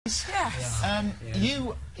Boys. Yes.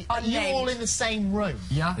 You all in the same room?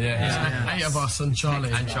 Yeah. Yeah. 8 of us and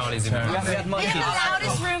Charlie. And Charlie's in the room. We had the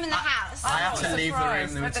loudest room in the house. I had to leave the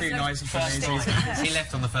room. There were too noisy for me. He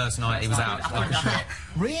left on the first night. He was out.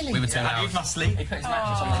 Really? We were too loud. He must sleep. He put his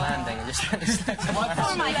mattress on the landing and just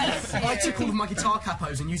I took all of my guitar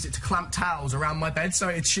capos and used it to clamp towels around my bed so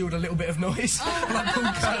it'd shield a little bit of noise.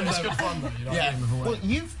 It's good fun, though. You know what I mean? Well,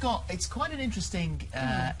 you've got... It's quite an interesting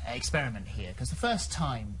experiment here, because the first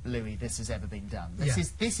time, Louis, this has ever been done.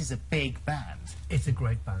 This is a big band. It's a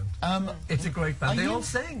great band. It's a great band. They all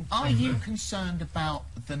sing. Are you concerned about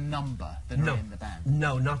the number that are in the band?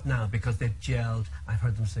 No, not now, because they've gelled. I've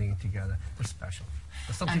heard them singing together. They're special.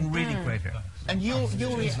 There's something really great here. And you're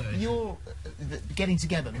getting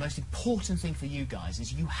together. The most important thing for you guys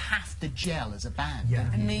is you have to gel as a band.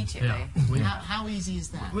 Yeah. Immediately. Yeah. How easy is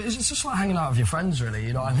that? Well, it's just like hanging out with your friends, really.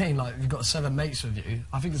 You know what I mean? Like, you've got 7 mates with you.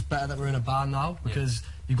 I think it's better that we're in a band now because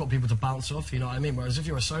you've got people to bounce off. You know what I mean? Whereas if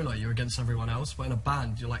you're a solo, you're against everyone else. But in a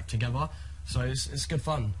band, you're like together. So it's good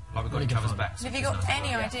fun. Like we've got each other's backs. Have you got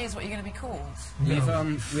any ideas what you're going to be called? We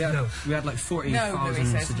had like 40,000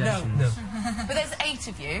 suggestions. No. But there's 8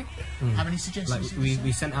 of you. How many suggestions? Like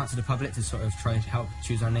we sent out to the public to sort of try and help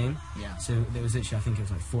choose our name. Yeah. So there was literally, I think it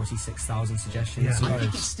was like 46,000 suggestions. Yeah. I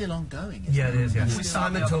think it's still ongoing. Yeah, it is. Yeah.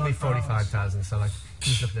 Simon told me 45,000, so like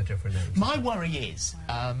he's looking at different names. My worry is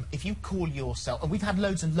if you call yourself, and we've had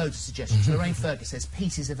loads and loads of suggestions. Lorraine Fergus says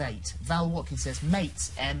pieces of 8. Val Watkins says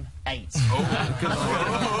mates M8.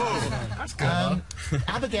 That's good.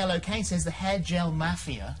 Abigail O'Kane says the hair gel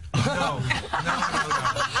mafia. No.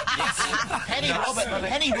 Penny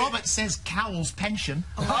Roberts says Cowell's pension.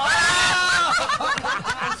 That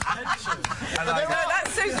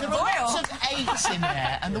suits There are lots of 8s in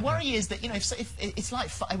there, and the worry is that, you know, if it's like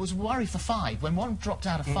I was worried for 5. When one dropped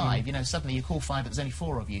out of 5, you know, suddenly you call 5, but there's only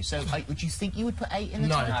 4 of you. So, would you think you would put 8 in the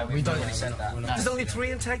top? No, we don't really said that. No. There's only 3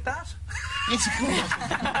 and take that? It's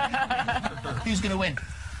Who's going to win?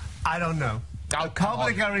 I don't know. Oh,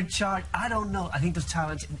 Public are in charge. I don't know. I think there's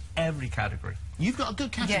talent in every category. You've got a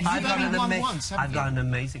good category. Yes, You've only won once, haven't I've got an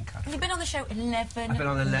amazing category. You've been on the show 11 I've been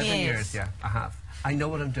on 11 years. years, yeah, I have. I know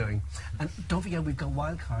what I'm doing. And don't forget, we've got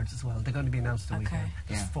wild cards as well. They're going to be announced the weekend.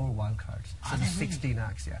 There's 4 wild cards. So there's 16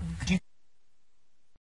 acts, yeah.